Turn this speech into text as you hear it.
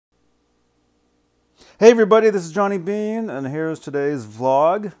Hey everybody, this is Johnny Beane, and here's today's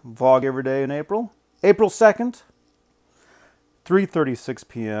vlog. Vlog every day in April. April 2nd, 3:36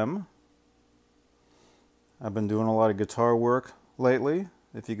 p.m. I've been doing a lot of guitar work lately,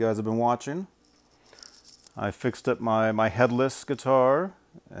 if you guys have been watching. I fixed up my headless guitar,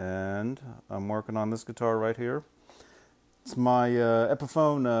 and I'm working on this guitar right here. It's my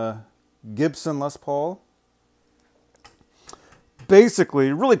Epiphone Gibson Les Paul.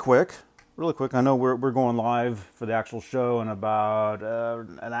 Basically, really quick, I know we're going live for the actual show in about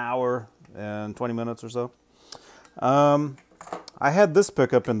an hour and 20 minutes or so. I had this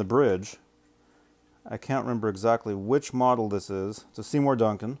pickup in the bridge. I can't remember exactly which model this is. It's a Seymour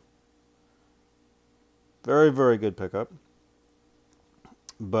Duncan. Very, very good pickup.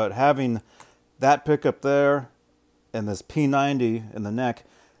 But having that pickup there and this P90 in the neck,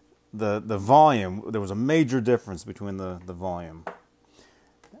 the volume, there was a major difference between the volume.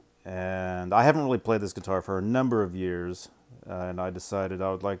 And I haven't really played this guitar for a number of years, and I decided I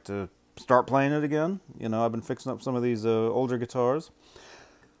would like to start playing it again. You know, I've been fixing up some of these older guitars.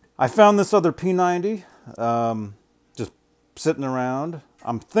 I found this other P90 just sitting around.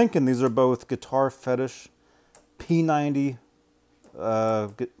 I'm thinking these are both Guitar Fetish P90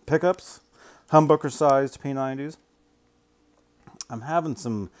 pickups, humbucker-sized P90s. I'm having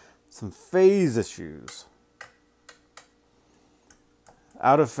some phase issues.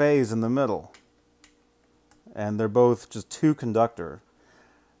 Out of phase in the middle, and they're both just two conductor.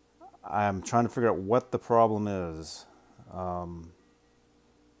 I'm trying to figure out what the problem is. I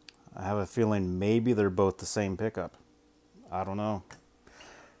have a feeling maybe they're both the same pickup. I don't know.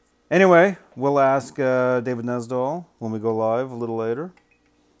 Anyway, we'll ask David Nesdahl when we go live a little later.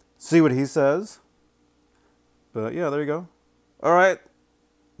 See what he says. But yeah, there you go. All right,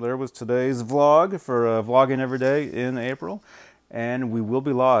 there was today's vlog for vlogging every day in April. And we will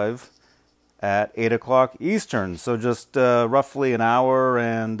be live at 8 o'clock Eastern. So just roughly an hour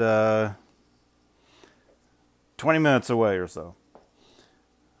and 20 minutes away or so.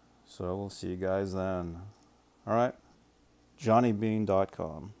 So we'll see you guys then. All right.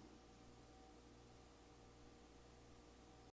 JohnnyBeane.com.